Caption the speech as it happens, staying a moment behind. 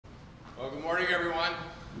Well, good morning, everyone.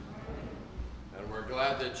 And we're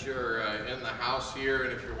glad that you're in the house here.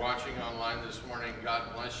 And if you're watching online this morning, God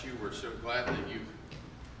bless you. We're so glad that you've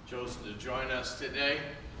chosen to join us today.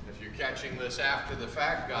 If you're catching this after the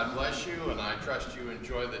fact, God bless you. And I trust you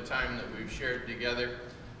enjoy the time that we've shared together.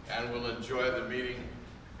 And we'll enjoy the meeting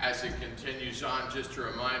as it continues on. Just a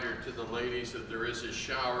reminder to the ladies that there is a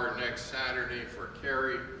shower next Saturday for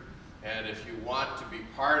Carrie. And if you want to be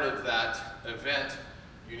part of that event,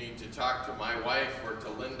 you need to talk to my wife or to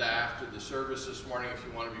Linda after the service this morning. If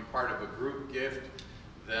you want to be part of a group gift,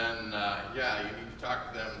 then yeah, you need to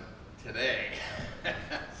talk to them today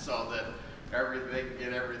so that they can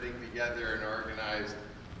get everything together and organized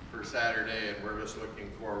for Saturday. And we're just looking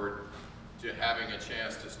forward to having a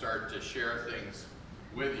chance to start to share things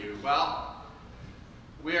with you. Well,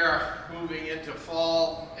 we are moving into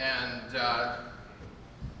fall, and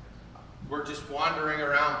we're just wandering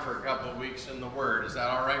around for a couple of weeks in the Word. Is that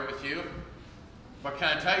all right with you? But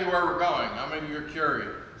can I tell you where we're going? How many of you are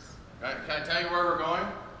curious? Can I tell you where we're going?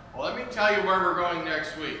 Well, let me tell you where we're going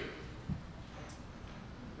next week.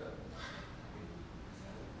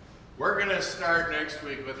 We're going to start next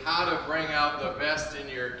week with how to bring out the best in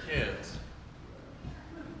your kids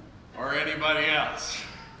or anybody else.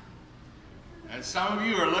 And some of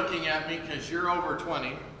you are looking at me because you're over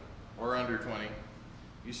 20 or under 20.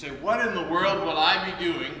 You say, what in the world will I be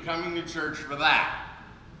doing coming to church for that?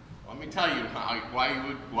 Let me tell you why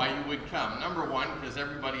you would come. Number one, because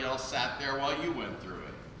everybody else sat there while you went through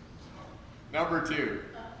it. Number two,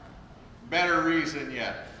 better reason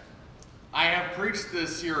yet. I have preached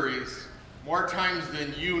this series more times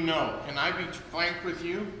than you know. Can I be frank with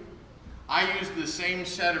you? I use the same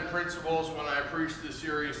set of principles when I preach this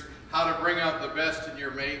series, how to bring out the best in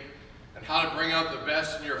your mate, and how to bring out the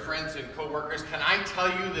best in your friends and co-workers. Can I tell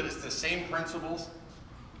you that it's the same principles?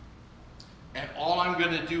 And all I'm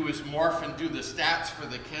going to do is morph and do the stats for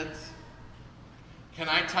the kids? Can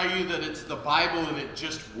I tell you that it's the Bible and it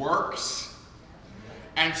just works?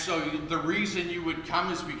 And so the reason you would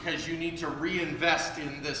come is because you need to reinvest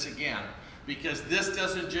in this again. Because this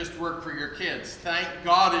doesn't just work for your kids. Thank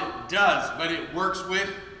God it does, but it works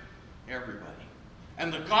with everybody.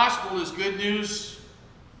 And the gospel is good news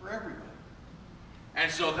for everybody. And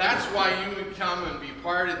so that's why you would come and be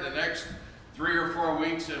part of the next 3 or 4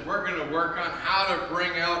 weeks, and we're going to work on how to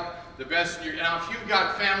bring out the best in your... Now, if you've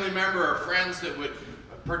got family member or friends that would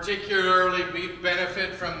particularly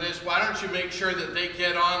benefit from this, why don't you make sure that they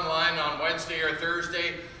get online on Wednesday or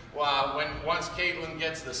Thursday once Caitlin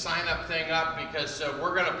gets the sign-up thing up, because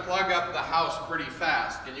we're going to plug up the house pretty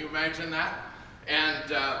fast. Can you imagine that? And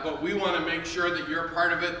but we want to make sure that you're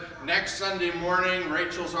part of it. Next Sunday morning,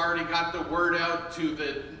 Rachel's already got the word out to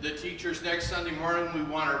the teachers. Next Sunday morning, we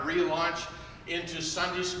want to relaunch into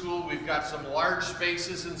Sunday school. We've got some large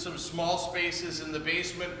spaces and some small spaces in the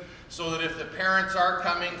basement, so that if the parents are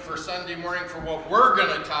coming for Sunday morning for what we're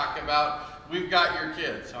going to talk about, we've got your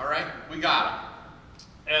kids, all right? We got them.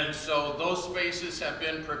 And so those spaces have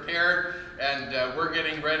been prepared, and we're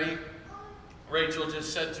getting ready. Rachel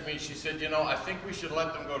just said to me, she said, you know, I think we should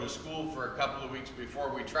let them go to school for a couple of weeks before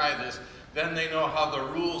we try this. Then they know how the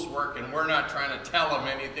rules work, and we're not trying to tell them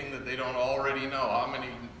anything that they don't already know. How many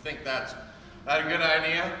think that's a good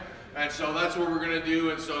idea? And so that's what we're going to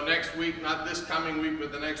do. And so next week, not this coming week,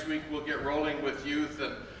 but the next week, we'll get rolling with youth.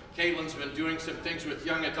 And Caitlin's been doing some things with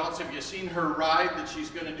young adults. Have you seen her ride that she's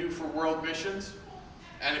going to do for World Missions?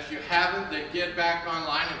 And if you haven't, then get back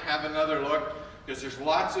online and have another look, because there's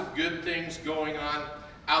lots of good things going on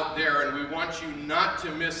out there, and we want you not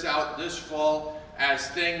to miss out this fall as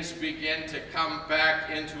things begin to come back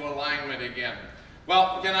into alignment again.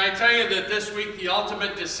 Well, can I tell you that this week the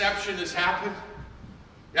ultimate deception has happened?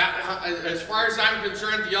 Yeah, as far as I'm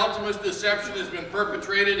concerned, the ultimate deception has been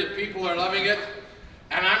perpetrated and people are loving it,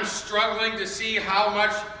 and I'm struggling to see how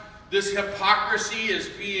much this hypocrisy is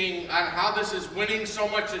being, and how this is winning so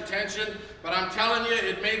much attention. But I'm telling you,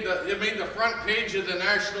 it made the front page of the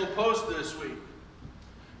National Post this week.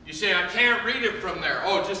 You say, I can't read it from there.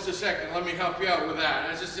 Oh, just a second, let me help you out with that.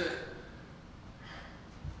 I just said,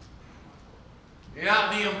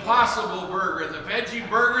 yeah, the Impossible Burger, the veggie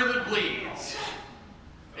burger that bleeds,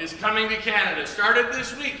 is coming to Canada. Started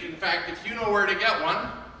this week, in fact, if you know where to get one.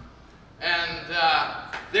 And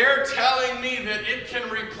they're telling me that it can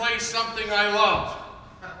replace something I love.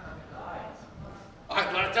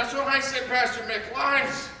 That's what I said, Pastor Mick.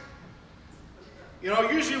 Lies. You know,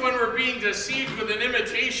 usually when we're being deceived with an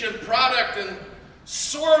imitation product and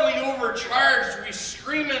sorely overcharged, we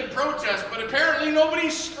scream and protest, but apparently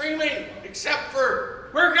nobody's screaming except for,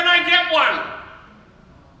 where can I get one?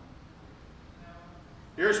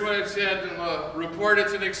 Here's what it said in the report.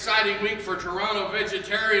 It's an exciting week for Toronto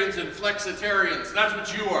vegetarians and flexitarians. That's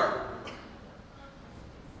what you are.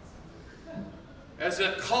 As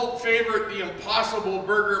a cult favorite, the Impossible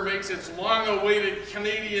Burger makes its long-awaited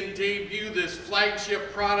Canadian debut. This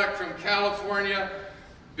flagship product from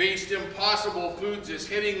California-based Impossible Foods is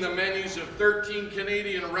hitting the menus of 13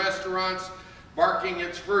 Canadian restaurants, marking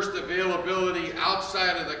its first availability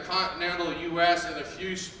outside of the continental U.S. and a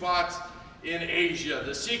few spots in Asia.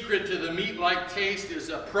 The secret to the meat-like taste is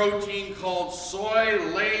a protein called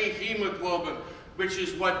soy lay hemoglobin, which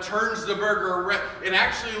is what turns the burger red. It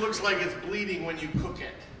actually looks like it's bleeding when you cook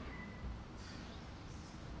it.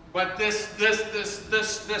 But this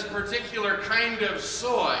particular kind of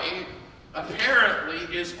soy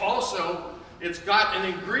apparently is also, it's got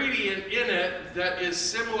an ingredient in it that is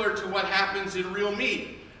similar to what happens in real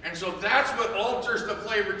meat. And so that's what alters the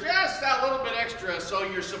flavor just that little bit extra, so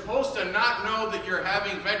you're supposed to not know that you're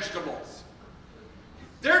having vegetables.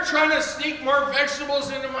 They're trying to sneak more vegetables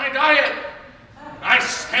into my diet. I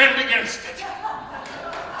stand against it.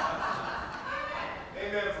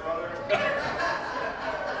 Amen, brother.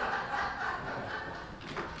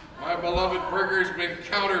 My beloved burger has been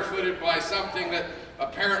counterfeited by something that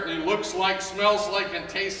apparently looks like, smells like, and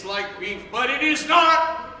tastes like beef, but it is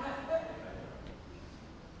not.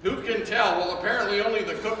 Who can tell? Well, apparently only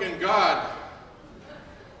the cook and God.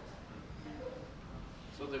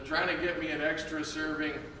 So they're trying to get me an extra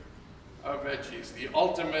serving of veggies. The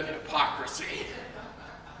ultimate hypocrisy.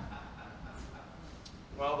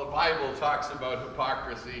 Well, the Bible talks about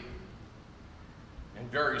hypocrisy in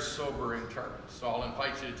very sobering terms. So I'll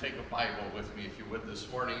invite you to take a Bible with me, if you would,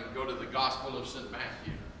 this morning, and go to the Gospel of St.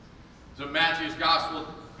 Matthew. So Matthew's Gospel,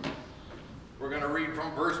 we're going to read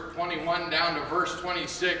from verse 21 down to verse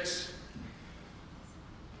 26.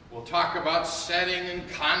 We'll talk about setting and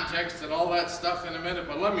context and all that stuff in a minute,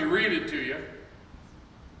 but let me read it to you.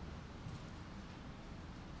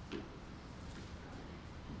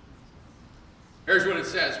 Here's what it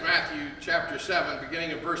says, Matthew chapter 7,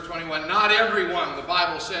 beginning of verse 21. Not everyone, the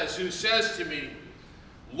Bible says, who says to me,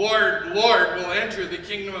 Lord, Lord, will enter the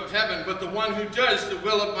kingdom of heaven, but the one who does the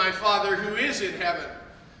will of my Father who is in heaven.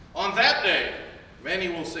 On that day, many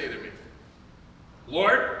will say to me,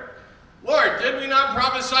 Lord, Lord, did we not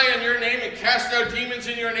prophesy in your name and cast out demons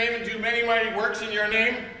in your name and do many mighty works in your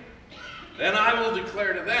name? Then I will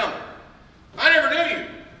declare to them, I never knew you.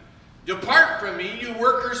 Depart from me, you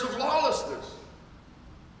workers of lawlessness.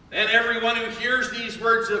 And everyone who hears these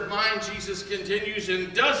words of mine, Jesus continues,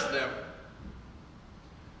 and does them,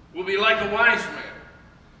 will be like a wise man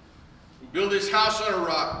who built his house on a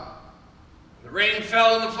rock. The rain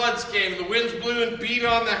fell and the floods came, the winds blew and beat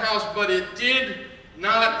on the house, but it did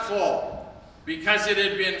not fall, because it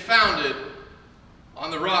had been founded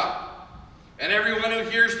on the rock. And everyone who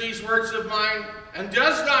hears these words of mine and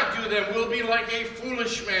does not do them will be like a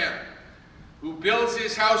foolish man who builds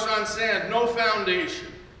his house on sand, no foundation.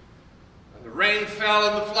 And the rain fell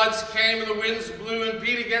and the floods came and the winds blew and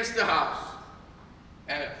beat against the house.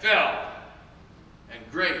 And it fell, and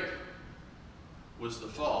great was the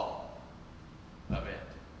fall of it.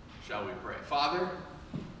 Shall we pray? Father,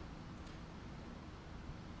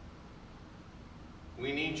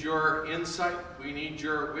 we need your insight. We need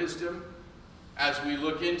your wisdom as we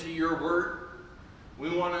look into your word. We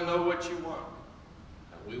want to know what you want.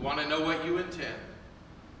 And we want to know what you intend.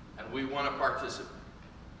 And we want to participate.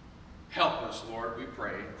 Help us, Lord, we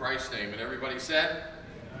pray. In Christ's name. And everybody said?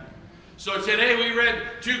 Amen. So today we read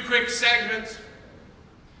two quick segments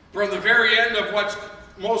from the very end of what's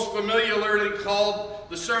most familiarly called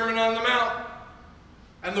the Sermon on the Mount.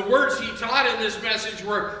 And the words he taught in this message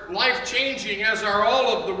were life-changing, as are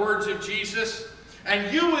all of the words of Jesus.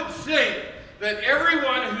 And you would think that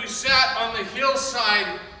everyone who sat on the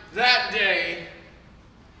hillside that day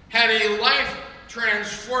had a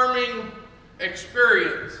life-transforming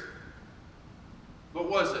experience.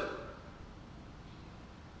 But was it?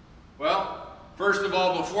 Well, first of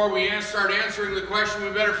all, before we start answering the question, we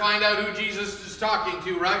better find out who Jesus is talking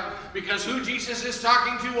to, right? Because who Jesus is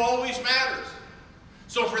talking to always matters.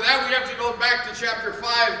 So for that, we have to go back to chapter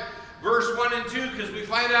 5, verse 1 and 2, because we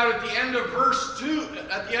find out at the end of verse 2,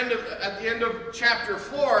 at the end of chapter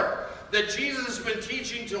 4, that Jesus has been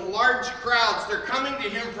teaching to large crowds. They're coming to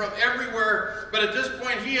him from everywhere, but at this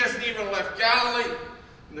point, he hasn't even left Galilee.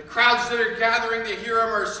 And the crowds that are gathering to hear him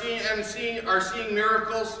are seeing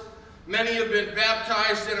miracles. Many have been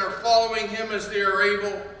baptized and are following him as they are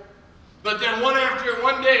able. But then one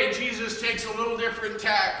day, Jesus takes a little different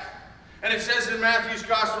tack. And it says in Matthew's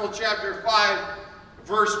Gospel, chapter 5,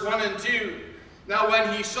 verse 1 and 2, now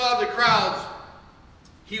when he saw the crowds,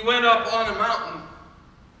 he went up on a mountain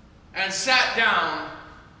and sat down,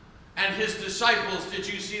 and his disciples,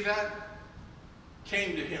 did you see that?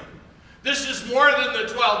 Came to him. This is more than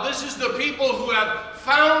the 12. This is the people who have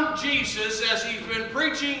found Jesus as he's been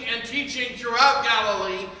preaching and teaching throughout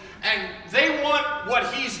Galilee, and they want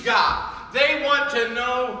what he's got. They want to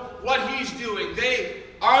know what he's doing. They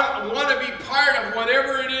want to be part of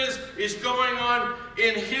whatever it is going on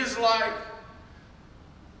in his life.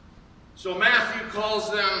 So Matthew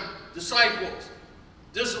calls them disciples,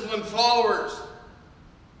 disciplined followers.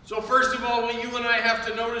 So first of all, what you and I have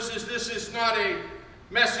to notice is this is not a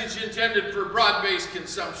message intended for broad-based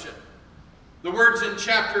consumption. The words in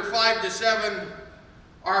chapter 5 to 7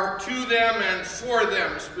 are to them and for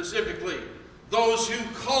them specifically. Those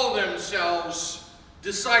who call themselves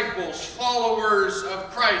disciples, followers of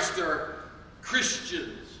Christ, or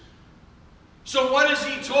Christians. So what has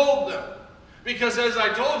he told them? Because as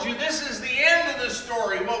I told you, this is the end of the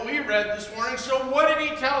story, what we read this morning. So what did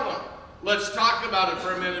he tell them? Let's talk about it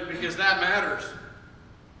for a minute, because that matters.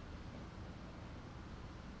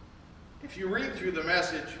 If you read through the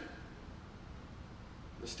message,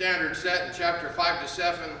 the standard set in chapter 5 to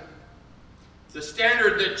 7, the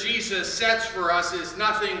standard that Jesus sets for us is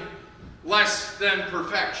nothing less than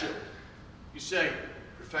perfection. You say,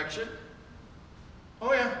 perfection?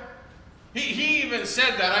 Oh yeah. He even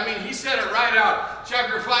said that. I mean, he said it right out.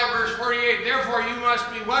 Chapter 5, verse 48, therefore you must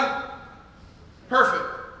be what? Perfect,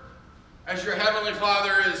 as your heavenly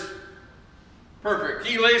Father is perfect.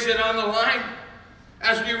 He lays it on the line.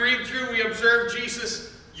 As we read through, we observe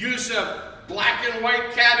Jesus' use of black and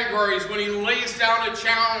white categories when he lays down a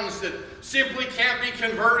challenge that simply can't be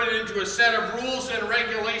converted into a set of rules and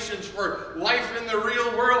regulations for life in the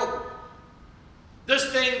real world.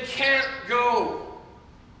 This thing can't go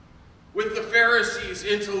with the Pharisees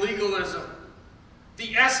into legalism.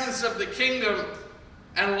 The essence of the kingdom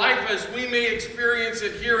and life as we may experience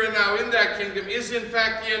it here and now in that kingdom is in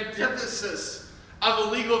fact the antithesis of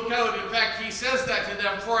a legal code. In fact, he says that to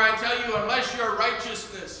them, for I tell you, unless your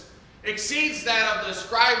righteousness exceeds that of the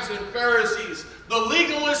scribes and Pharisees, the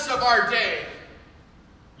legalists of our day,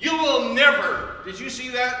 you will never, did you see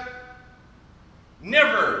that?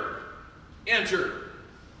 Never enter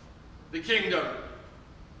the kingdom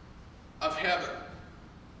of heaven.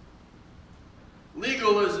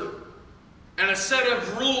 Legalism and a set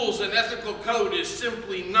of rules and ethical code is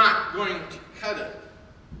simply not going to cut it.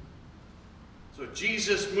 So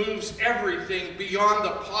Jesus moves everything beyond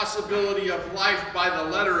the possibility of life by the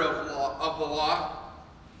letter of the law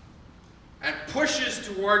and pushes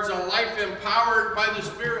towards a life empowered by the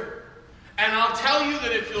Spirit. And I'll tell you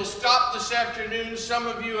that if you'll stop this afternoon, some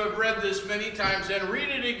of you have read this many times, and read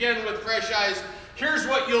it again with fresh eyes, here's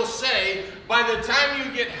what you'll say by the time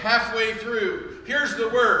you get halfway through. Here's the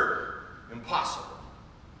word: impossible.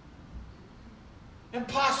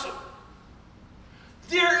 Impossible.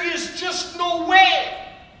 There is just no way.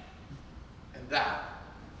 And that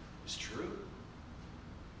is true.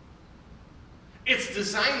 It's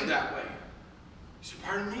designed that way. You say,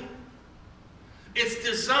 pardon me? It's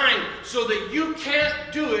designed so that you can't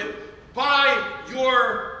do it by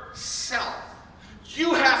yourself.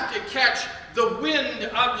 You have to catch the wind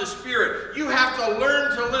of the Spirit. You have to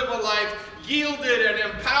learn to live a life yielded and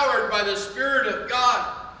empowered by the Spirit of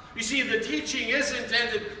God. You see, the teaching is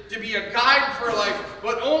intended to be a guide for life,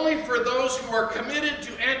 but only for those who are committed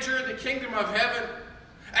to enter the kingdom of heaven.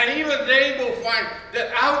 And even they will find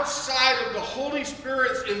that outside of the Holy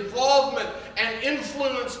Spirit's involvement and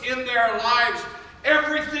influence in their lives,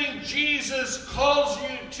 everything Jesus calls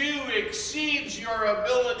you to exceeds your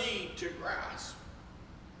ability to grasp.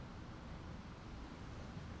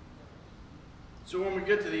 So when we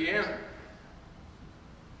get to the end,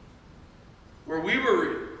 where we were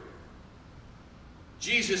reading,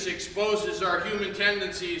 Jesus exposes our human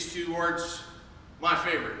tendencies towards my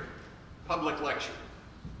favorite, public lecture.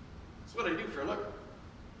 That's what I do for a living.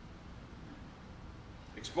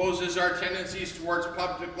 Exposes our tendencies towards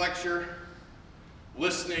public lecture,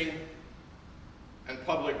 listening, and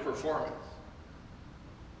public performance.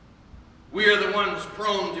 We are the ones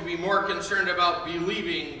prone to be more concerned about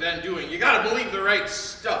believing than doing. You got to believe the right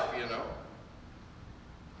stuff, you know.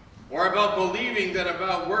 Or about believing than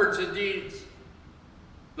about words and deeds.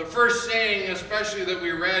 The first saying, especially that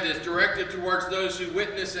we read, is directed towards those who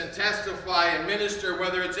witness and testify and minister,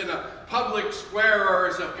 whether it's in a public square or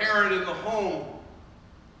as a parent in the home.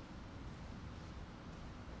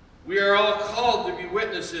 We are all called to be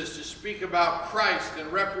witnesses, to speak about Christ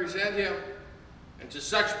and represent Him. And to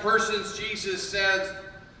such persons, Jesus says,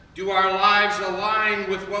 do our lives align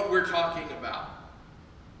with what we're talking about?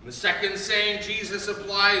 The second saying Jesus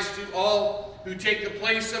applies to all who take the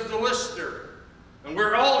place of the listener. And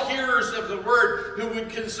we're all hearers of the word who would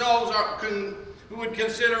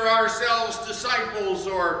consider ourselves disciples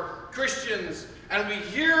or Christians. And we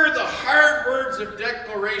hear the hard words of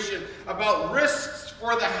declaration about risks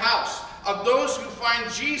for the house of those who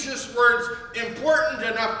find Jesus' words important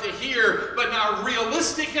enough to hear, but not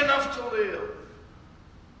realistic enough to live.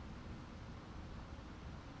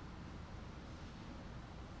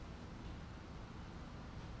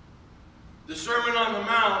 The Sermon on the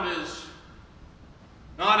Mount is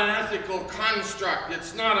not an ethical construct.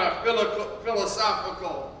 It's not a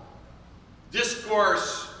philosophical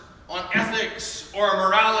discourse on ethics or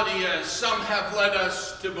morality, as some have led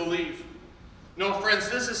us to believe. No, friends,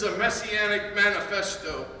 this is a messianic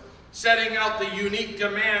manifesto setting out the unique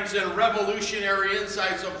demands and revolutionary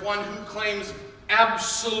insights of one who claims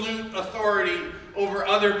absolute authority over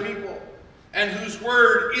other people, and whose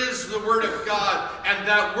word is the word of God. And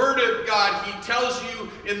that word of God, he tells you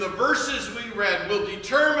in the verses we read, will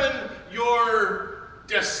determine your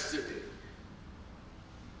destiny.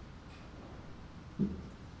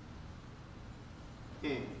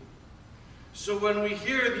 So when we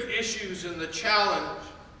hear the issues and the challenge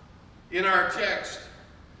in our text,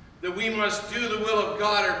 that we must do the will of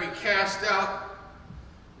God or be cast out,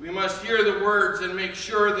 we must hear the words and make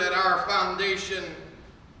sure that our foundation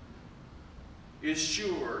is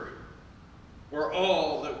sure, or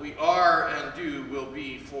all that we are and do will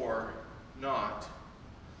be for naught.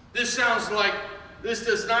 This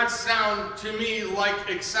does not sound to me like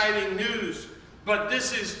exciting news, but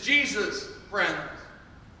this is Jesus, friends.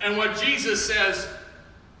 And what Jesus says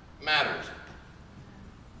matters.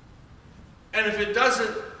 And if it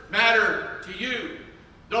doesn't matter to you,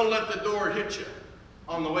 don't let the door hit you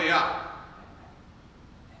on the way out.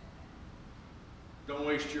 Don't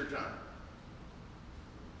waste your time.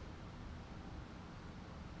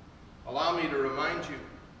 Allow me to remind you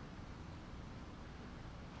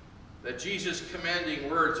that Jesus' commanding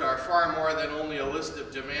words are far more than only a list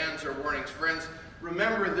of demands or warnings. Friends,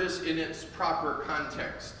 remember this in its proper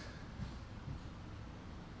context.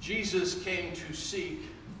 Jesus came to seek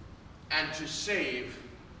and to save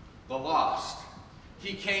the lost.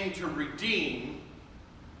 He came to redeem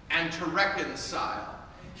and to reconcile.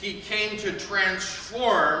 He came to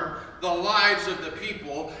transform the lives of the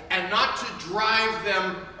people and not to drive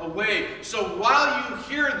them away. So while you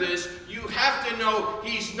hear this, you have to know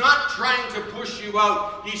he's not trying to push you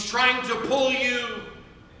out. He's trying to pull you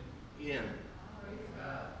in.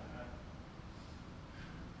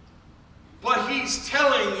 But he's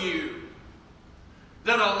telling you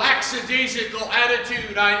that a lackadaisical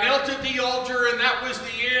attitude, I knelt at the altar and that was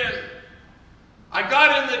the end. I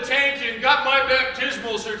got in the tank and got my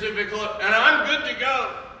baptismal certificate and I'm good to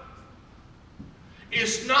go,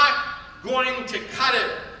 is not going to cut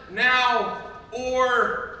it now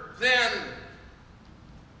or then.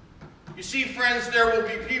 You see, friends, there will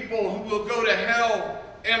be people who will go to hell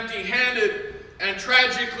empty-handed. And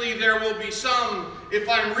tragically, there will be some, if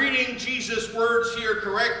I'm reading Jesus' words here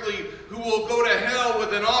correctly, who will go to hell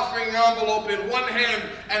with an offering envelope in one hand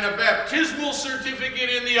and a baptismal certificate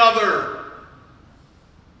in the other.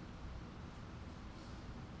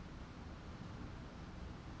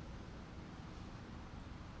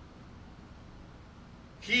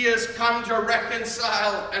 He has come to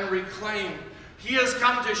reconcile and reclaim. He has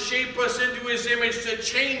come to shape us into his image, to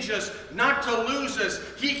change us, not to lose us.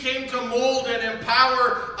 He came to mold and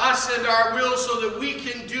empower us and our will so that we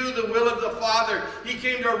can do the will of the Father. He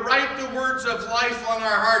came to write the words of life on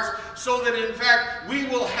our hearts so that in fact we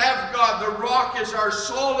will have God. The rock is our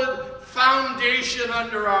solid foundation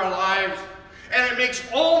under our lives. And it makes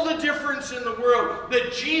all the difference in the world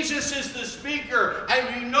that Jesus is the speaker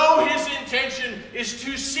and you know his intention is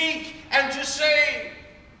to seek and to save.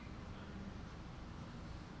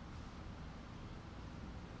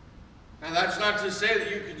 And that's not to say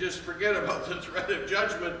that you can just forget about the threat of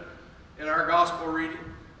judgment in our gospel reading.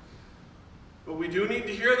 But we do need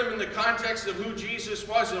to hear them in the context of who Jesus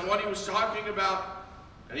was and what he was talking about.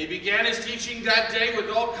 And he began his teaching that day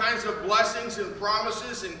with all kinds of blessings and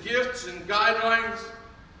promises and gifts and guidelines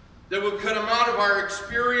that would come out of our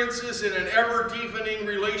experiences in an ever-deepening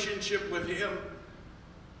relationship with him.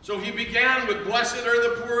 So he began with, "Blessed are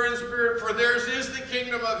the poor in spirit, for theirs is the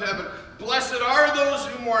kingdom of heaven. Blessed are those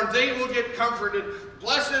who mourn, they will get comforted.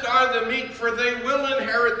 Blessed are the meek, for they will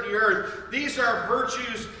inherit the earth." These are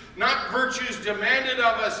virtues, not virtues demanded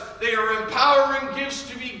of us. They are empowering gifts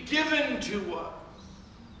to be given to us.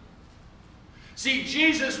 See,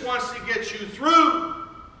 Jesus wants to get you through,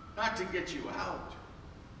 not to get you out.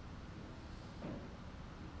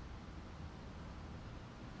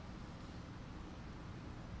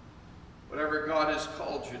 Whatever God has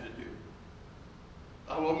called you to do,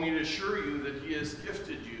 allow me to assure you that he has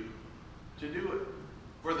gifted you to do it.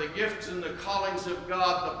 For the gifts and the callings of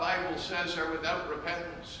God, the Bible says, are without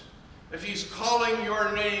repentance. If he's calling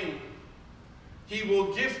your name, he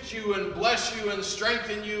will gift you and bless you and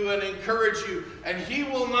strengthen you and encourage you. And he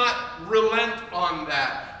will not relent on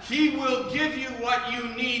that. He will give you what you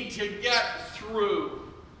need to get through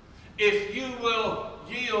if you will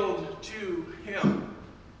yield to him,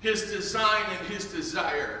 his design and his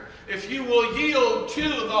desire. If you will yield to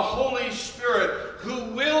the Holy Spirit, who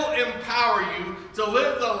will empower you to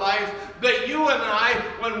live the life that you and I,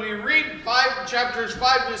 when we read chapters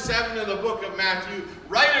 5 to 7 in the book of Matthew,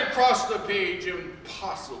 right across the page,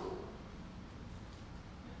 impossible.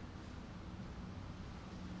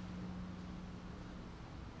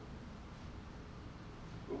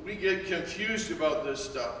 But we get confused about this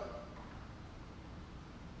stuff.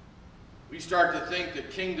 We start to think that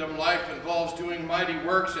kingdom life involves doing mighty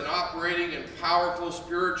works and operating in powerful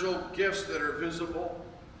spiritual gifts that are visible.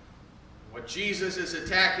 What Jesus is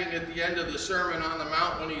attacking at the end of the Sermon on the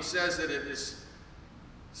Mount when he says that it is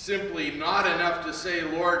simply not enough to say,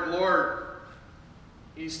 Lord, Lord,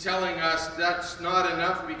 he's telling us that's not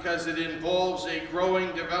enough because it involves a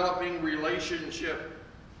growing, developing relationship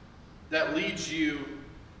that leads you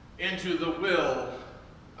into the will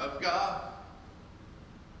of God.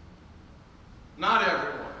 Not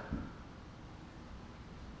everyone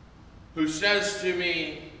who says to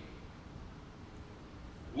me,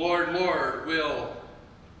 Lord, Lord, will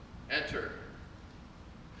enter.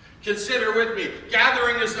 Consider with me,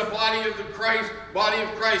 gathering as the body of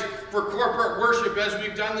Christ for corporate worship, as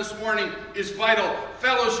we've done this morning, is vital.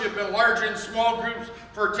 Fellowship in large and small groups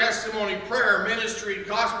for testimony, prayer, ministry,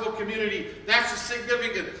 gospel community, that's a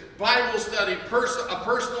significant. Bible study, a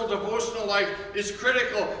personal devotional life is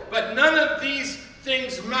critical. But none of these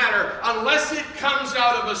things matter unless it comes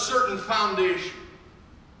out of a certain foundation.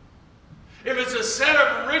 If it's a set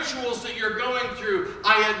of rituals that you're going through,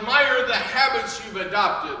 I admire the habits you've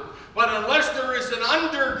adopted. But unless there is an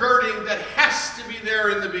undergirding that has to be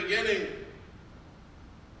there in the beginning,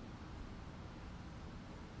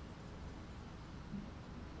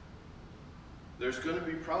 there's going to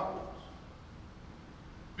be problems.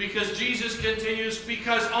 Because Jesus continues,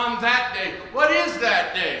 because on that day, what is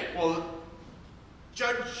that day? Well,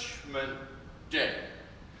 Judgment Day.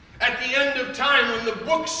 At the end of time, when the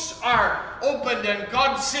books are opened and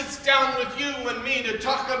God sits down with you and me to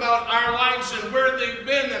talk about our lives and where they've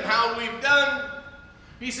been and how we've done,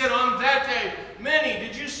 he said on that day, many,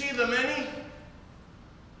 did you see the many?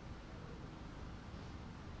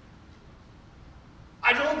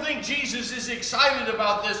 I don't think Jesus is excited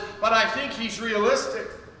about this, but I think he's realistic.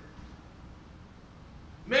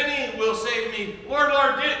 Many will say to me, Lord,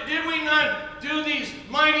 Lord, did we not do these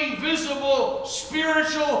mighty, visible,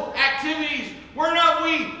 spiritual activities? Were not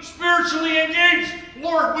we spiritually engaged?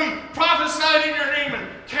 Lord, we prophesied in your name and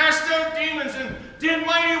cast out demons and did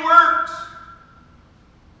mighty works.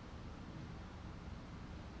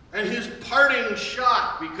 And his parting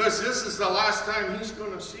shot, because this is the last time he's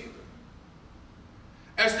going to see them,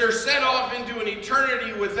 as they're set off into an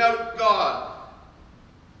eternity without God,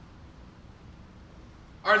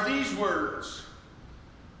 are these words: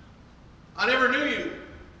 I never knew you.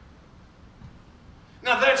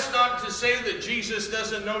 Now that's not to say that Jesus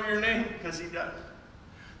doesn't know your name, because he does.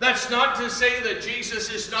 That's not to say that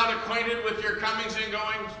Jesus is not acquainted with your comings and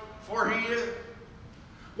goings, for he is.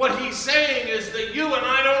 What he's saying is that you and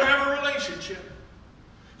I don't have a relationship.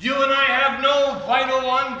 You and I have no vital,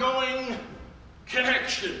 ongoing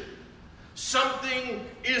connection. Something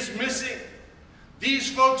is missing.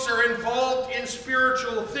 These folks are involved in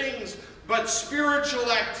spiritual things, but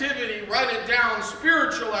spiritual activity, write it down,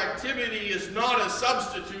 spiritual activity is not a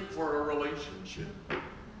substitute for a relationship.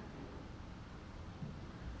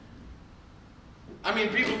 I mean,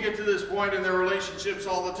 people get to this point in their relationships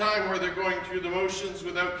all the time where they're going through the motions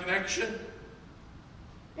without connection.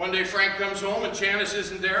 One day Frank comes home and Janice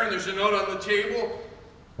isn't there, and there's a note on the table.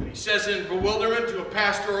 And he says in bewilderment to a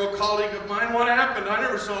pastoral colleague of mine, "What happened? I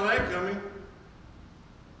never saw that coming."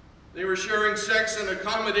 They were sharing sex and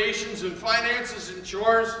accommodations and finances and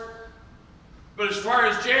chores. But as far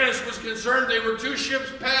as Janice was concerned, they were two ships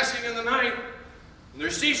passing in the night. And there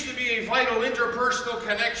ceased to be a vital interpersonal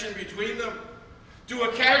connection between them. To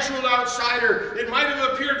a casual outsider, it might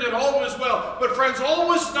have appeared that all was well. But friends, all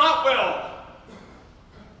was not well.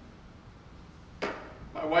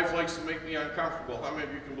 My wife likes to make me uncomfortable. How many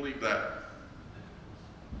of you can believe that?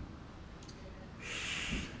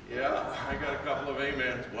 Yeah, I got a couple of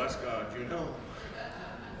amens, bless God, you know.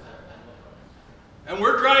 And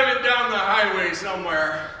we're driving down the highway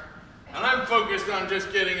somewhere, And I'm focused on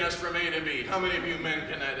just getting us from A to B. How many of you men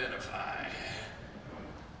can identify?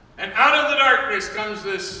 And out of the darkness comes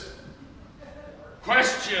this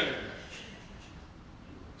question.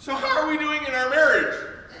 So how are we doing in our marriage?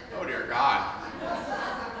 Oh, dear God.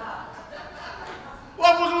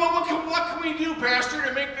 What can we do, Pastor,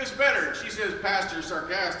 to make this better? She says, Pastor,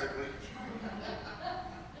 sarcastically.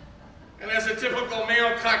 And as a typical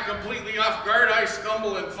male caught completely off guard, I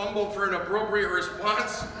stumble and fumble for an appropriate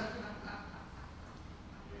response.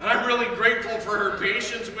 And I'm really grateful for her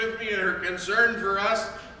patience with me and her concern for us.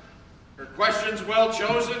 Her question's well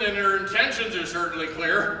chosen and her intentions are certainly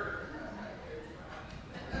clear.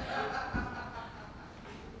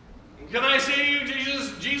 And can I say to you,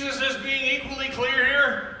 Jesus is being equally clear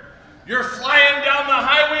here? You're flying down the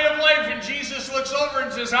highway of life and Jesus looks over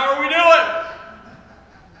and says, how are we doing?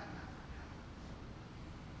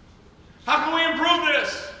 How can we improve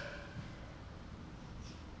this?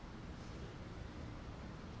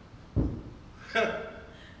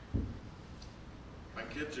 My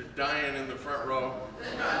kids are dying in the front row.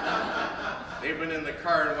 They've been in the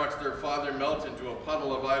car and watched their father melt into a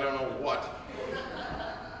puddle of I don't know what.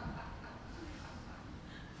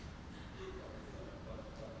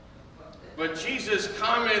 But Jesus'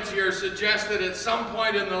 comments here suggest that at some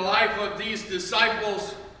point in the life of these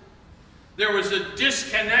disciples, there was a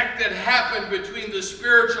disconnect that happened between the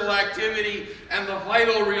spiritual activity and the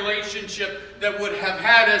vital relationship that would have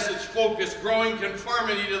had as its focus growing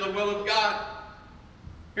conformity to the will of God.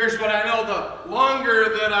 Here's what I know. The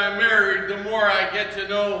longer that I'm married, the more I get to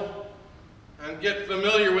know and get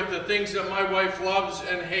familiar with the things that my wife loves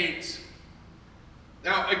and hates.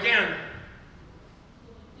 Now, again,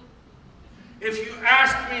 if you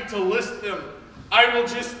ask me to list them, I will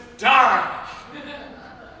just die.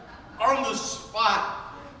 On the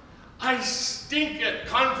spot. I stink at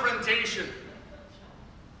confrontation.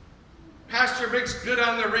 Pastor Mick's good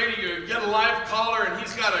on the radio. You get a live caller and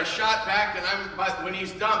he's got a shot back, and when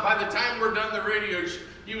he's done, by the time we're done the radio,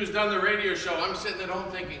 he was done the radio show, I'm sitting at home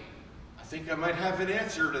thinking, I think I might have an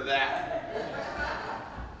answer to that.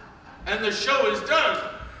 And the show is done.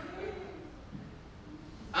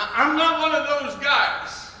 I'm not one of those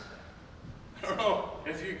guys. I don't know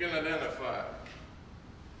if you can identify.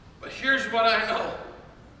 But here's what I know.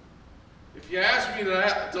 If you ask me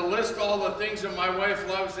to list all the things that my wife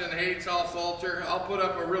loves and hates, I'll falter. I'll put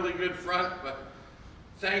up a really good front, but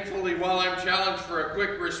thankfully, while I'm challenged for a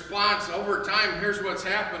quick response, over time, here's what's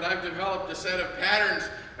happened. I've developed a set of patterns,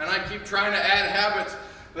 and I keep trying to add habits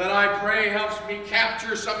that I pray helps me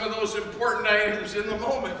capture some of those important items in the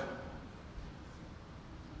moment.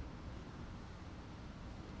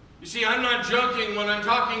 You see, I'm not joking when I'm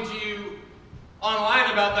talking to you online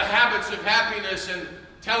about the habits of happiness and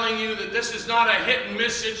telling you that this is not a hit and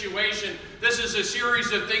miss situation. This is a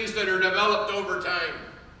series of things that are developed over time.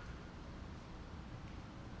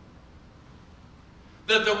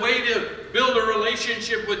 That the way to build a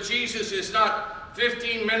relationship with Jesus is not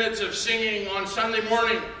 15 minutes of singing on Sunday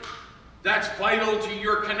morning. That's vital to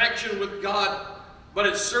your connection with God, but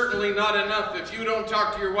it's certainly not enough. If you don't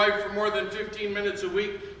talk to your wife for more than 15 minutes a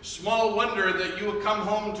week, small wonder that you will come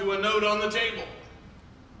home to a note on the table.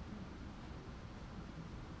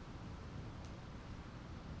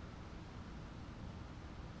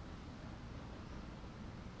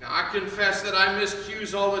 Now, I confess that I miss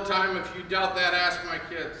cues all the time. If you doubt that, ask my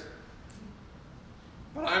kids.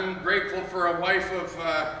 But I'm grateful for a wife of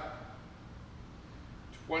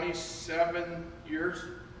 27 years.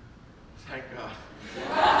 Thank God.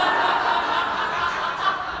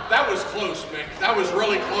 That was close, Mick. That was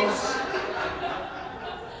really close.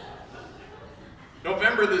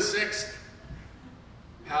 November the 6th.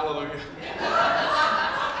 Hallelujah.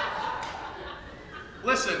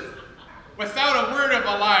 Listen, without a word of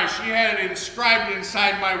a lie, she had it inscribed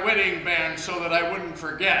inside my wedding band so that I wouldn't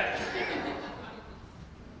forget.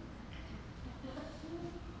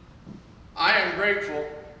 I am grateful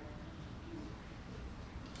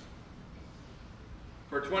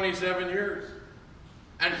for 27 years.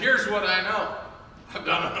 And here's what I know. I've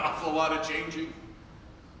done an awful lot of changing.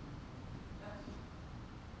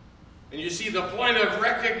 And you see, the point of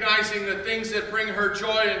recognizing the things that bring her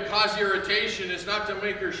joy and cause irritation is not to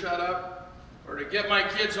make her shut up or to get my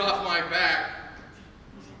kids off my back.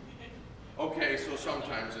 Okay, so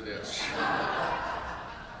sometimes it is.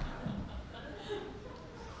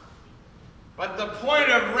 But the point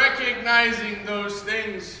of recognizing those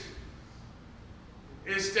things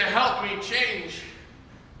is to help me change.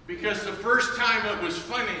 Because the first time it was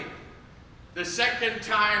funny, the second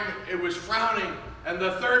time it was frowning, and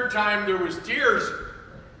the third time there was tears.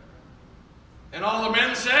 And all the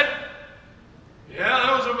men said, yeah,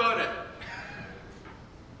 that was about it.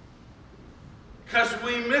 because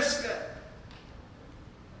we missed it.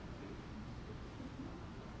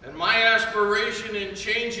 And my aspiration in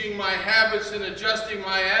changing my habits and adjusting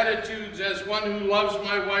my attitudes as one who loves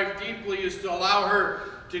my wife deeply is to allow her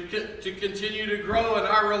to continue to grow and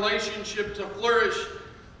our relationship to flourish,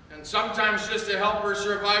 and sometimes just to help her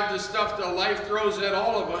survive the stuff that life throws at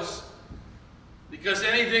all of us. Because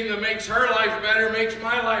anything that makes her life better makes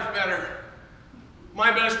my life better.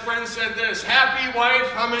 My best friend said this: happy wife,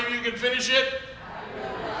 how many of you can finish it?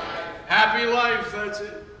 Happy life, that's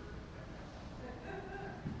it.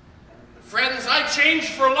 Friends, I changed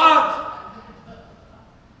for love,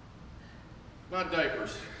 not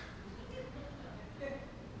diapers.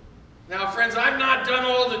 Now, friends, I've not done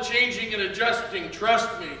all the changing and adjusting, trust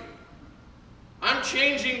me. I'm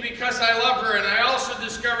changing because I love her, and I also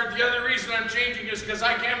discovered the other reason I'm changing is because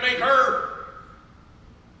I can't make her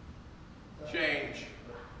change.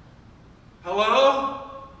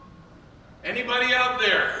 Hello? Anybody out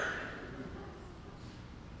there?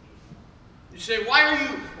 You say, why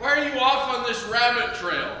are you off on this rabbit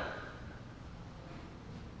trail?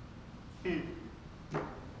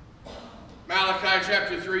 Malachi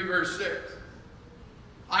chapter 3, verse 6.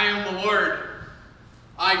 I am the Lord,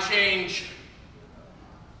 I change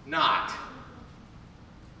not.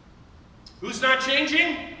 Who's not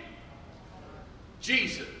changing?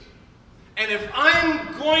 Jesus. And if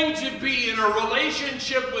I'm going to be in a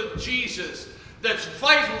relationship with Jesus that's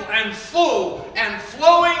vital and full and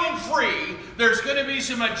flowing and free, there's going to be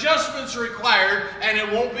some adjustments required, and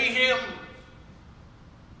it won't be him.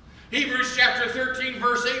 Hebrews chapter 13,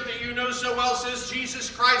 verse 8 that you know so well says Jesus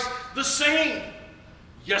Christ the same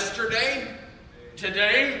yesterday,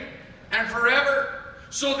 today, and forever.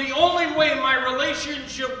 So the only way my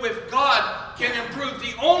relationship with God can improve,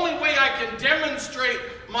 the only way I can demonstrate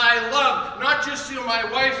my love, not just to my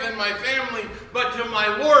wife and my family, but to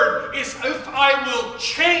my Lord, is if I will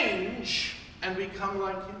change and become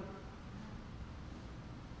like him.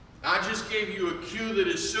 I just gave you a cue that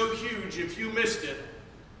is so huge, if you missed it,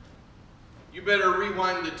 you better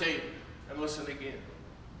rewind the tape and listen again.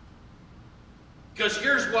 Because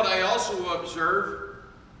here's what I also observe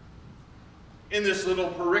in this little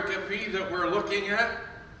pericope that we're looking at.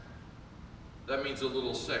 That means a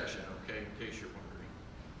little section, okay, in case you're wondering.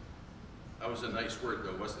 That was a nice word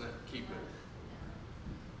though, wasn't it? Keep it.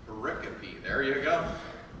 Pericope, there you go.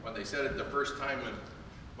 When they said it the first time in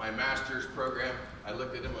my master's program, I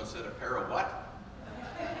looked at him and said, a pair of what?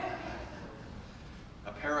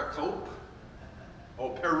 A pericope? Oh,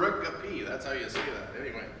 pericope, that's how you say that.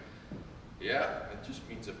 Anyway, yeah, it just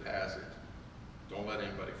means a passage. Don't let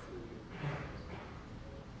anybody fool you.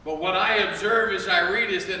 But what I observe as I read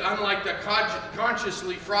is that unlike the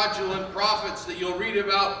consciously fraudulent prophets that you'll read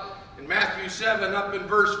about in Matthew 7 up in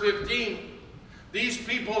verse 15, these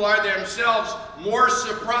people are themselves more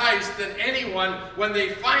surprised than anyone when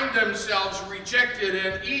they find themselves rejected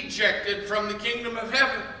and ejected from the kingdom of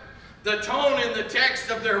heaven. The tone in the text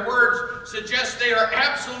of their words suggests they are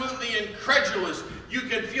absolutely incredulous. You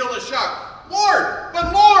can feel the shock. Lord,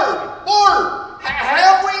 but Lord,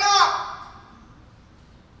 have we not?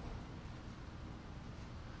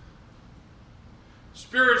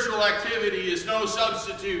 Spiritual activity is no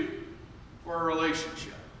substitute for a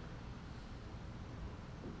relationship.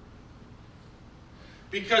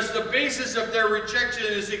 Because the basis of their rejection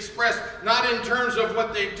is expressed not in terms of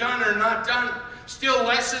what they've done or not done, still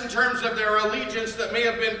less in terms of their allegiance that may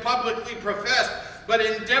have been publicly professed, but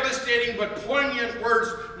in devastating but poignant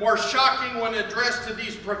words, more shocking when addressed to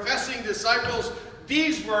these professing disciples,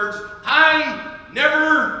 these words, I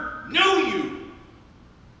never knew you.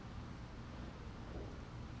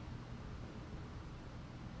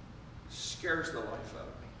 Scares the life out of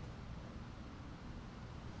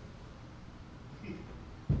me.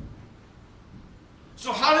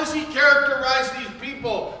 So how does he characterize these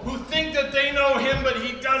people who think that they know him, but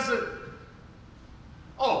he doesn't?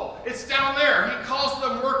 Oh, it's down there. He calls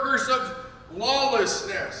them workers of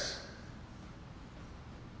lawlessness.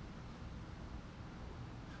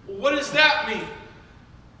 What does that mean?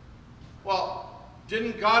 Well,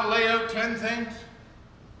 didn't God lay out 10 things?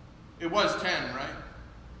 It was 10, right?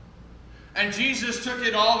 And Jesus took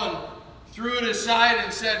it all and threw it aside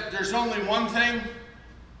and said, there's only one thing.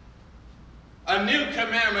 A new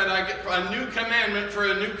commandment, I get a new commandment for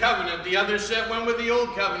a new covenant. The other set went with the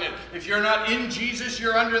old covenant. If you're not in Jesus,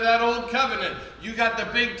 you're under that old covenant. You got the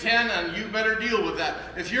big 10 and you better deal with that.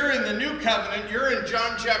 If you're in the new covenant, you're in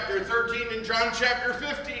John chapter 13 and John chapter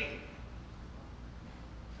 15.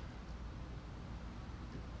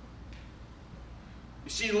 You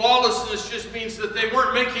see, lawlessness just means that they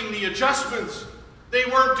weren't making the adjustments. They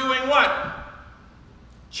weren't doing what?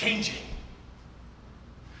 Changing.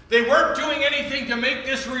 They weren't doing anything to make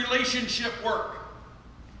this relationship work.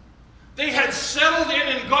 They had settled in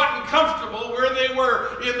and gotten comfortable where they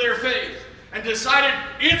were in their faith and decided,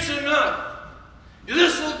 it's enough.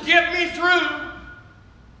 This will get me through.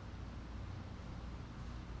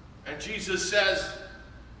 And Jesus says,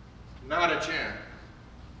 not a chance.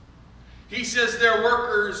 He says they're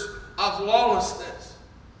workers of lawlessness.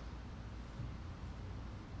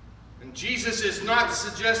 And Jesus is not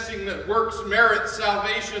suggesting that works merit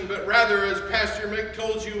salvation, but rather, as Pastor Mick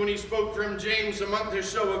told you when he spoke from James a month or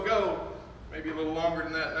so ago, maybe a little longer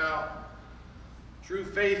than that now, true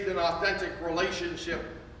faith and authentic relationship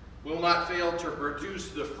will not fail to produce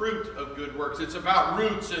the fruit of good works. It's about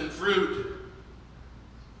roots and fruit.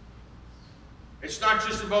 It's not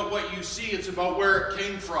just about what you see, it's about where it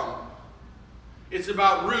came from. It's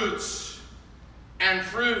about roots and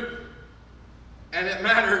fruit. And it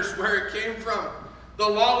matters where it came from. The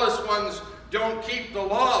lawless ones don't keep the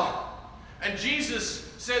law. And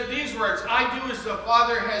Jesus said these words, I do as the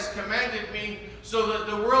Father has commanded me, so that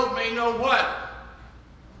the world may know what?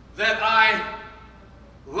 That I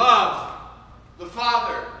love the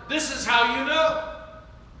Father. This is how you know.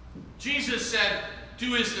 Jesus said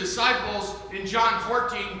to his disciples in John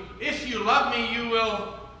 14, if you love me, you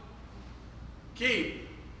will keep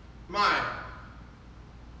my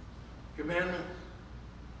commandment.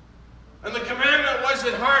 And the commandment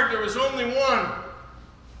wasn't hard. There was only one.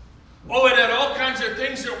 Oh, it had all kinds of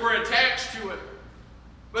things that were attached to it.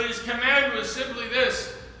 But his command was simply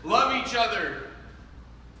this: love each other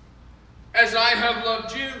as I have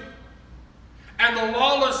loved you. And the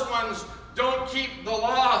lawless ones don't keep the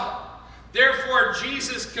law. Therefore,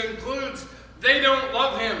 Jesus concludes they don't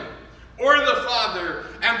love him or the Father,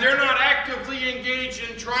 and they're not actively engaged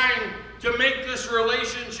in trying to make this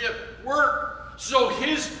relationship work. So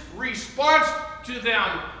his response to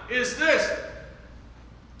them is this: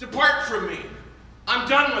 depart from me. I'm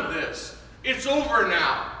done with this. It's over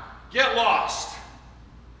now. Get lost.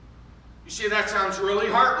 You see, that sounds really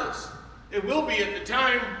heartless. It will be at the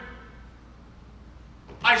time.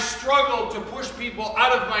 I struggle to push people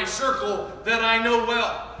out of my circle that I know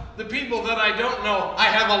well. The people that I don't know, I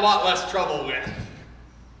have a lot less trouble with.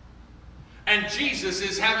 And Jesus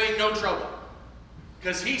is having no trouble,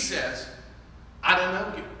 because he says, I don't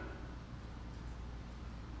know you.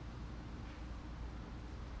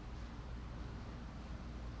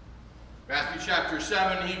 Matthew chapter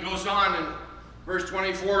 7, he goes on in verse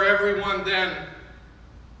 24, everyone then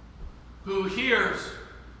who hears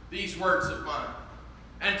these words of mine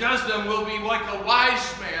and does them will be like a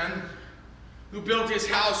wise man who built his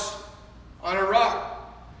house on a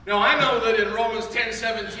rock. Now I know that in Romans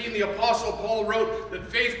 10:17 the Apostle Paul wrote that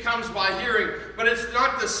faith comes by hearing, but it's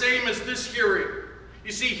not the same as this hearing.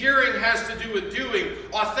 You see, hearing has to do with doing.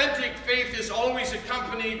 Authentic faith is always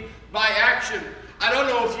accompanied by action. I don't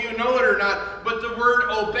know if you know it or not, but the word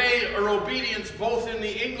obey or obedience, both in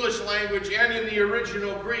the English language and in the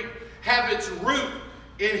original Greek, have its root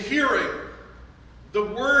in hearing. The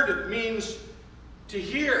word means to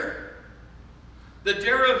hear. The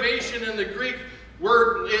derivation in the Greek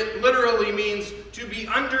word, it literally means to be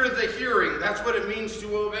under the hearing. That's what it means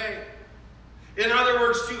to obey. In other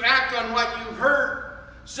words, to act on what you've heard.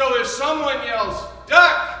 So if someone yells,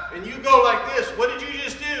 duck, and you go like this, what did you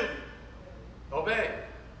just do? Obey.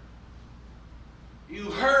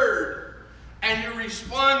 You heard, and you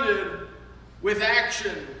responded with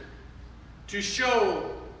action to show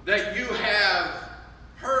that you have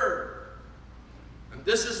heard. And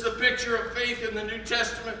this is the picture of faith in the New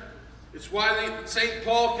Testament. It's why St.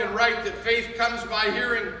 Paul can write that faith comes by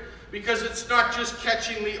hearing, because it's not just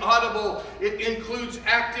catching the audible, it includes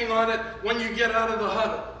acting on it when you get out of the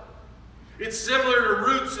huddle. It's similar to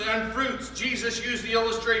roots and fruits. Jesus used the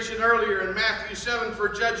illustration earlier in Matthew 7 for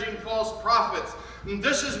judging false prophets. And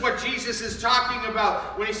this is what Jesus is talking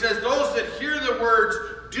about when he says, those that hear the words,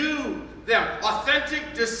 do them.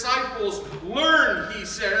 Authentic disciples learn, he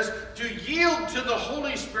says, to yield to the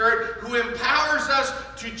Holy Spirit, who empowers us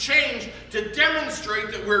to change, to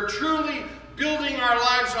demonstrate that we're truly building our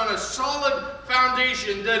lives on a solid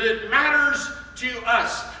foundation, that it matters to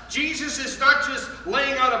us. Jesus is not just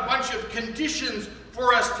laying out a bunch of conditions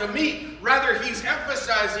for us to meet. Rather, he's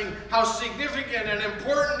emphasizing how significant and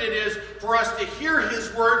important it is for us to hear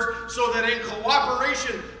his words, so that in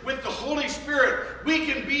cooperation with the Holy Spirit, we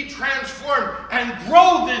can be transformed and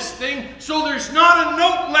grow this thing so there's not a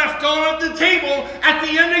note left on the table at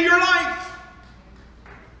the end of your life.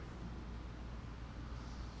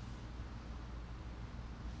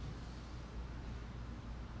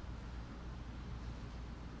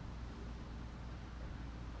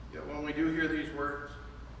 Yet when we do hear these words,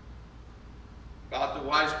 about the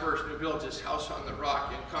wise person who builds his house on the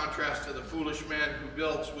rock in contrast to the foolish man who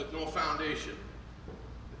builds with no foundation.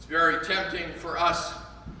 It's very tempting for us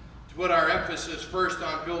to put our emphasis first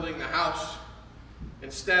on building the house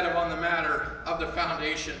instead of on the matter of the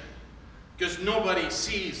foundation, because nobody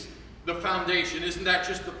sees the foundation. Isn't that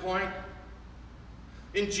just the point?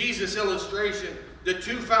 In Jesus' illustration, the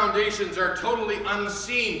two foundations are totally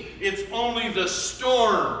unseen. It's only the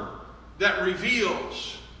storm that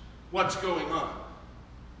reveals what's going on.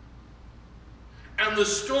 And the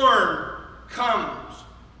storm comes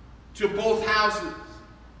to both houses.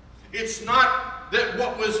 It's not that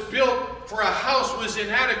what was built for a house was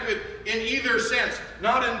inadequate in either sense.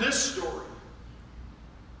 Not in this story.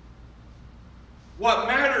 What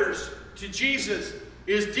matters to Jesus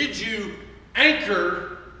is, did you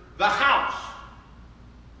anchor the house?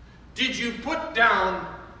 Did you put down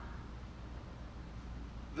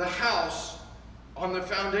the house on the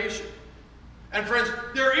foundation? And friends,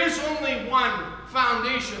 there is only one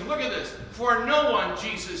foundation. Look at this. For no one,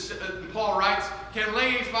 Paul writes, can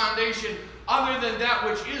lay a foundation other than that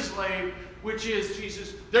which is laid, which is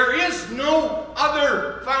Jesus. There is no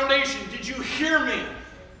other foundation. Did you hear me?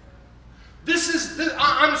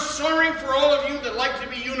 I'm sorry for all of you that like to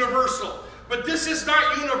be universal, but this is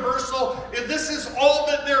not universal. This is all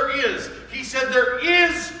that there is. He said there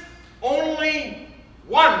is only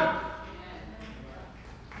one.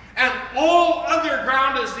 And all other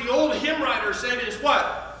ground, as the old hymn writer said, is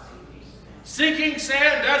what? Sinking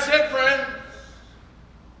sand. That's it, friend.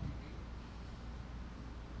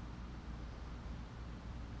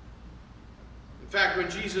 In fact,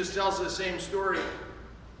 when Jesus tells the same story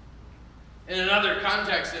in another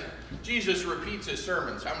context, and Jesus repeats his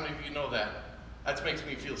sermons. How many of you know that? That makes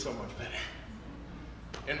me feel so much better.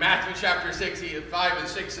 In Matthew chapter 6, 5 and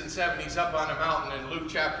 6 and 7, he's up on a mountain. In Luke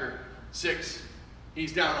chapter 6,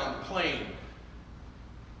 he's down on the plain.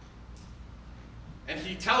 And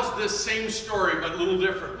he tells this same story, but a little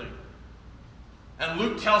differently. And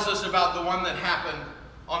Luke tells us about the one that happened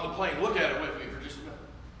on the plain. Look at it with me for just a minute.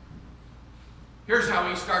 Here's how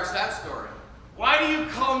he starts that story. Why do you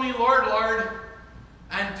call me Lord, Lord,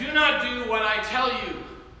 and do not do what I tell you?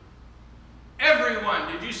 Everyone,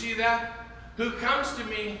 did you see that? Who comes to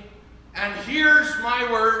me and hears my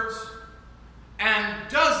words and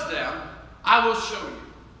does them, I will show you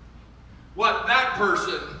what that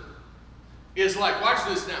person is like. Watch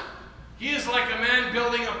this now. He is like a man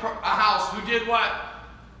building a house who did what?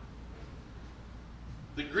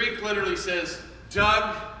 The Greek literally says,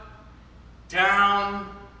 dug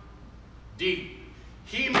down deep.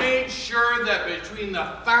 He made sure that between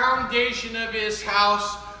the foundation of his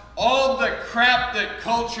house, all the crap that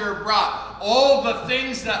culture brought, all the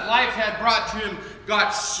things that life had brought to him, got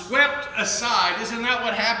swept aside. Isn't that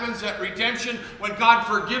what happens at redemption? When God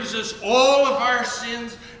forgives us all of our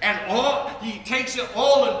sins and He takes it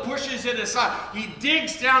all and pushes it aside. He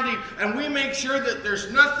digs down deep, and we make sure that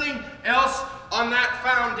there's nothing else on that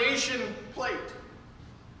foundation plate.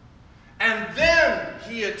 And then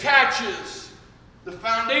He attaches the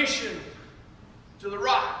foundation to the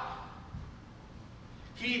rock.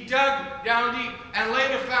 He dug down deep and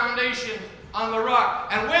laid a foundation on the rock.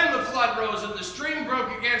 And when the flood rose and the stream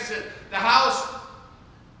broke against it, the house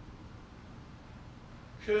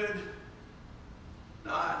could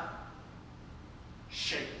not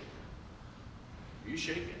shake. Are you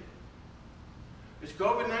shaking? Is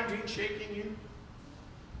COVID-19 shaking you?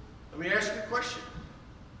 Let me ask you a question.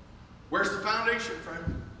 Where's the foundation,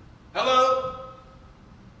 friend? Hello?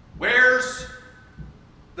 Where's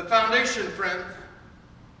the foundation, friend?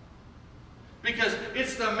 Because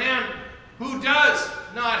it's the man who does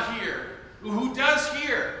not hear, who does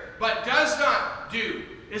hear, but does not do.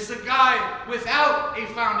 It's the guy without a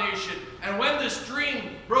foundation. And when the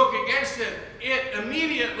stream broke against it, it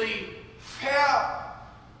immediately fell.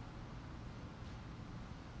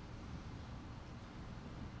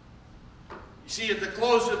 You see, at the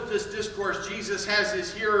close of this discourse, Jesus has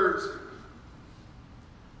his hearers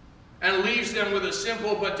and leaves them with a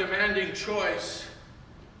simple but demanding choice.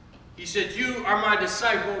 He said, you are my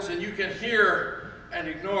disciples, and you can hear and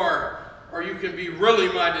ignore, or you can be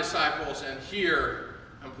really my disciples and hear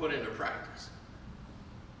and put into practice.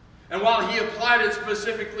 And while he applied it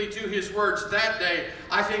specifically to his words that day,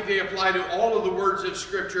 I think they apply to all of the words of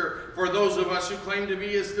Scripture for those of us who claim to be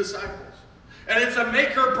his disciples. And it's a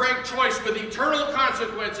make-or-break choice with eternal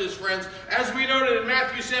consequences, friends. As we noted in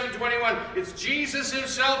Matthew 7:21, it's Jesus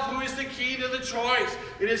himself who is the key to the choice.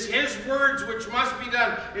 It is his words which must be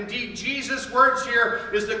done. Indeed, Jesus' words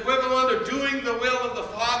here is the equivalent of doing the will of the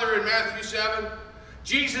Father in Matthew 7.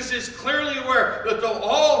 Jesus is clearly aware that though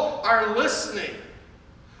all are listening,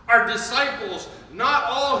 are disciples. Not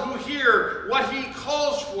all who hear what he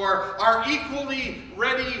calls for are equally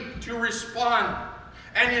ready to respond.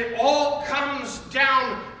 And it all comes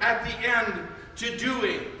down at the end to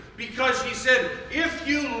doing. Because he said, if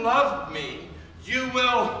you love me, you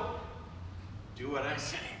will do what I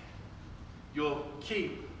say. You'll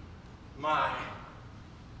keep my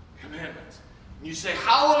commandments. And you say,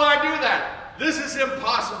 how will I do that? This is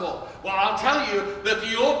impossible. Well, I'll tell you that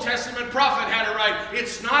the Old Testament prophet had it right.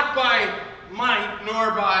 It's not by might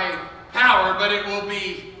nor by power, but it will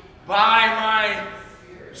be by my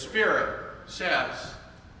Spirit, says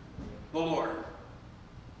the Lord.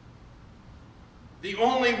 The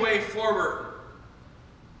only way forward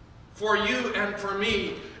for you and for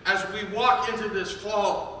me as we walk into this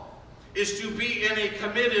fall is to be in a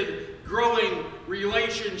committed, growing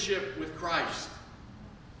relationship with Christ.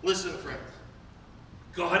 Listen, friends.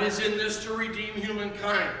 God is in this to redeem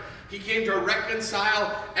humankind. He came to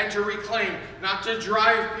reconcile and to reclaim, not to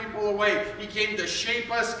drive people away. He came to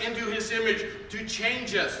shape us into his image, to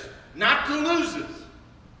change us, not to lose us.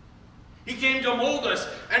 He came to mold us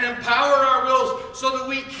and empower our wills so that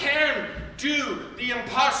we can do the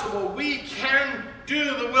impossible. We can do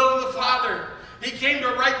the will of the Father. He came to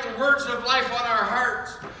write the words of life on our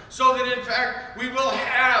hearts so that in fact we will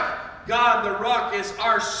have God the rock as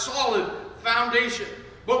our solid foundation.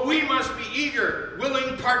 But we must be eager,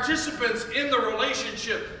 willing participants in the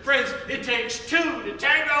relationship. Friends, it takes two to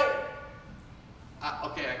tango.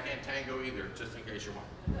 Okay, I can't tango either, just in case you're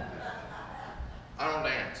wondering. I don't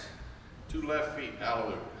dance. 2 left feet,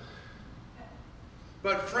 hallelujah.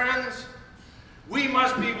 But friends, we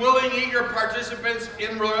must be willing, eager participants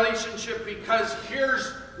in relationship, because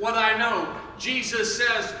here's what I know. Jesus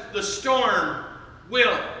says the storm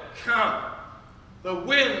will come. The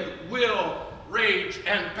wind will rage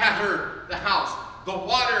and batter the house. The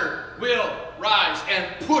water will rise and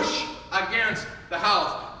push against the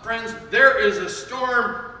house. Friends, there is a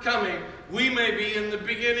storm coming. We may be in the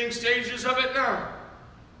beginning stages of it now.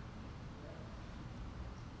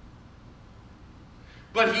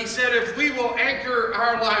 But he said if we will anchor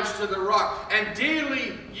our lives to the rock and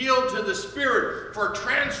daily yield to the Spirit for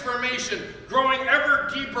transformation, growing ever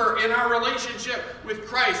deeper in our relationship with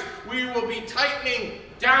Christ, we will be tightening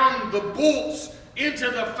down the bolts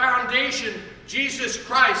into the foundation, Jesus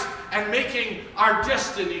Christ, and making our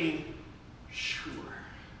destiny sure.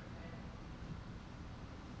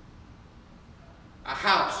 A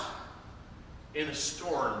house in a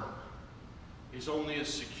storm is only as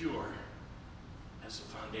secure as a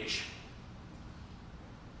foundation.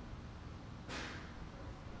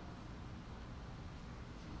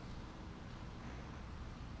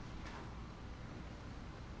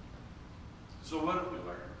 So what have we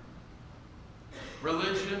learned?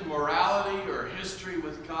 Religion, morality, or history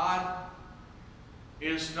with God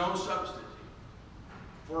is no substitute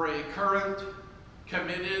for a current,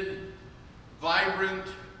 committed, vibrant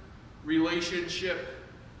relationship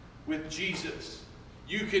with Jesus.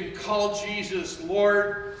 You can call Jesus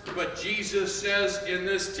Lord, but Jesus says in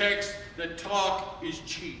this text that talk is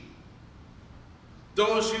cheap.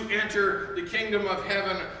 Those who enter the kingdom of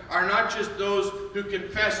heaven are not just those who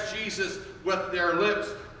confess Jesus with their lips,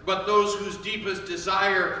 but those whose deepest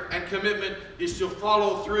desire and commitment is to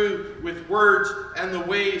follow through with words and the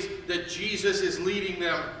ways that Jesus is leading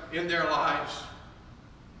them in their lives.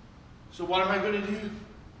 So what am I going to do?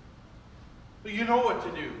 Well, you know what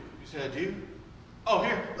to do. You say, I do? Oh,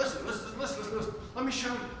 here, listen. Let me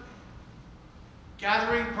show you.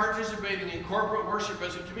 Gathering, participating in corporate worship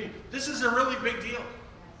as a community. This is a really big deal.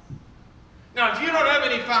 Now, if you don't have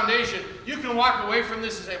any foundation, you can walk away from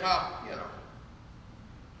this and say, well, you know.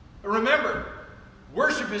 But remember,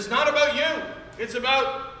 worship is not about you. It's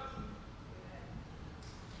about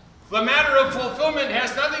the matter of fulfillment.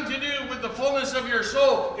 Has nothing to do with the fullness of your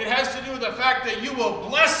soul. It has to do with the fact that you will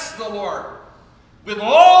bless the Lord with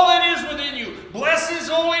all that is within you. Bless his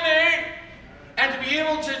holy name. And to be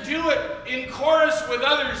able to do it in chorus with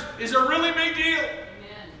others is a really big deal.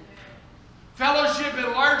 Amen. Fellowship in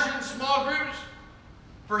large and small groups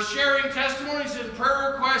for sharing testimonies and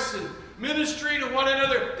prayer requests and ministry to one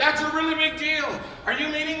another. That's a really big deal. Are you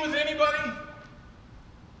meeting with anybody?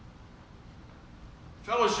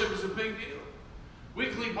 Fellowship is a big deal.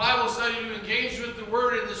 Weekly Bible study to engage with the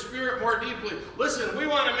Word and the Spirit more deeply. Listen, we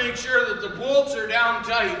want to make sure that the bolts are down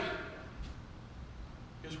tight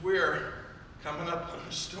because we're coming up on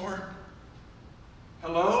a storm.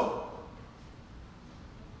 Hello?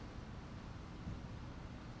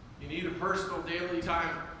 You need a personal daily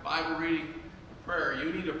time, Bible reading, prayer.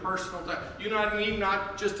 You need a personal time. You need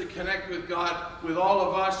not just to connect with God, with all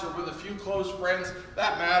of us, or with a few close friends.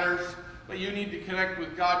 That matters. But you need to connect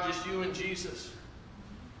with God, just you and Jesus.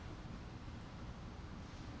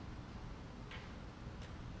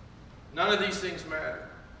 None of these things matter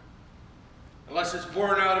unless it's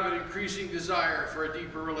born out of an increasing desire for a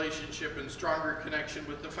deeper relationship and stronger connection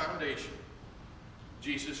with the foundation,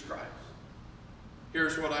 Jesus Christ.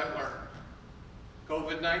 Here's what I've learned.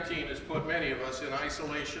 COVID-19 has put many of us in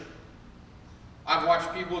isolation. I've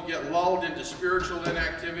watched people get lulled into spiritual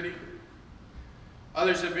inactivity.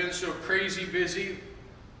 Others have been so crazy busy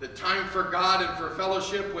that time for God and for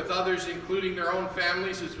fellowship with others, including their own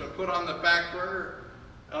families, has been put on the back burner.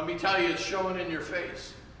 Let me tell you, it's showing in your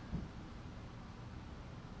face.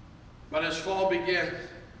 But as fall begins,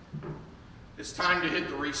 it's time to hit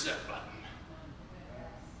the reset button.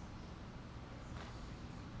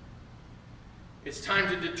 It's time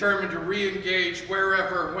to determine to re-engage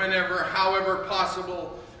wherever, whenever, however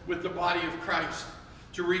possible with the body of Christ,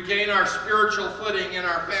 to regain our spiritual footing in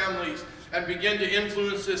our families and begin to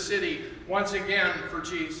influence this city once again for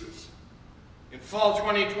Jesus. In fall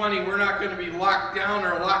 2020, we're not going to be locked down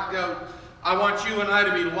or locked out. I want you and I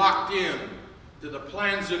to be locked in to the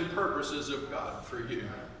plans and purposes of God for you.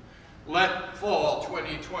 Let fall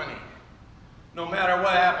 2020, no matter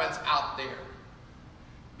what happens out there,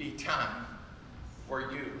 be time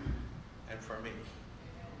for you and for me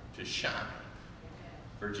to shine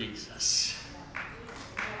for Jesus.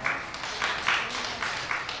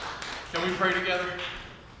 Can we pray together?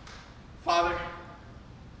 Father,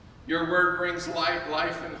 your word brings light,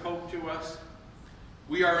 life, and hope to us.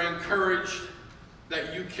 We are encouraged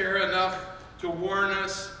that you care enough to warn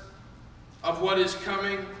us of what is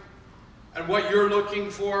coming and what you're looking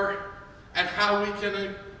for and how we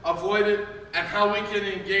can avoid it and how we can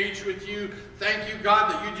engage with you. Thank you,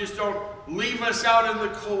 God, that you just don't leave us out in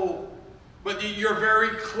the cold, but that you're very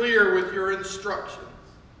clear with your instructions.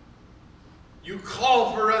 You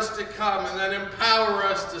call for us to come and then empower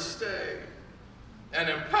us to stay and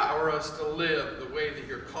empower us to live the way that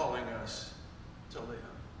you're calling us to live.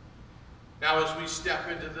 Now, as we step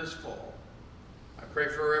into this fall, I pray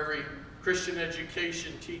for every Christian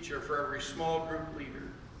education teacher, for every small group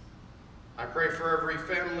leader. I pray for every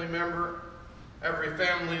family member, every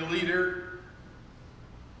family leader.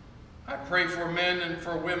 I pray for men and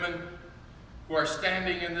for women who are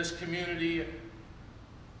standing in this community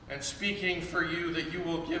and speaking for you, that you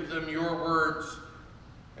will give them your words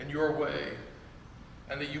and your way,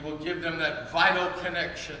 and that you will give them that vital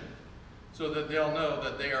connection so that they'll know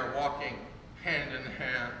that they are walking hand in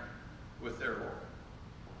hand with their Lord.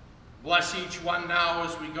 Bless each one now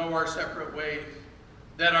as we go our separate ways,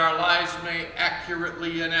 that our lives may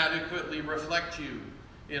accurately and adequately reflect you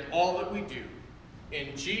in all that we do.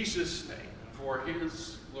 In Jesus' name, for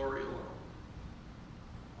his glory alone.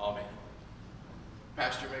 Amen.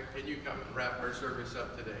 Pastor Mick, can you come and wrap our service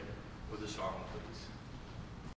up today with a song, please?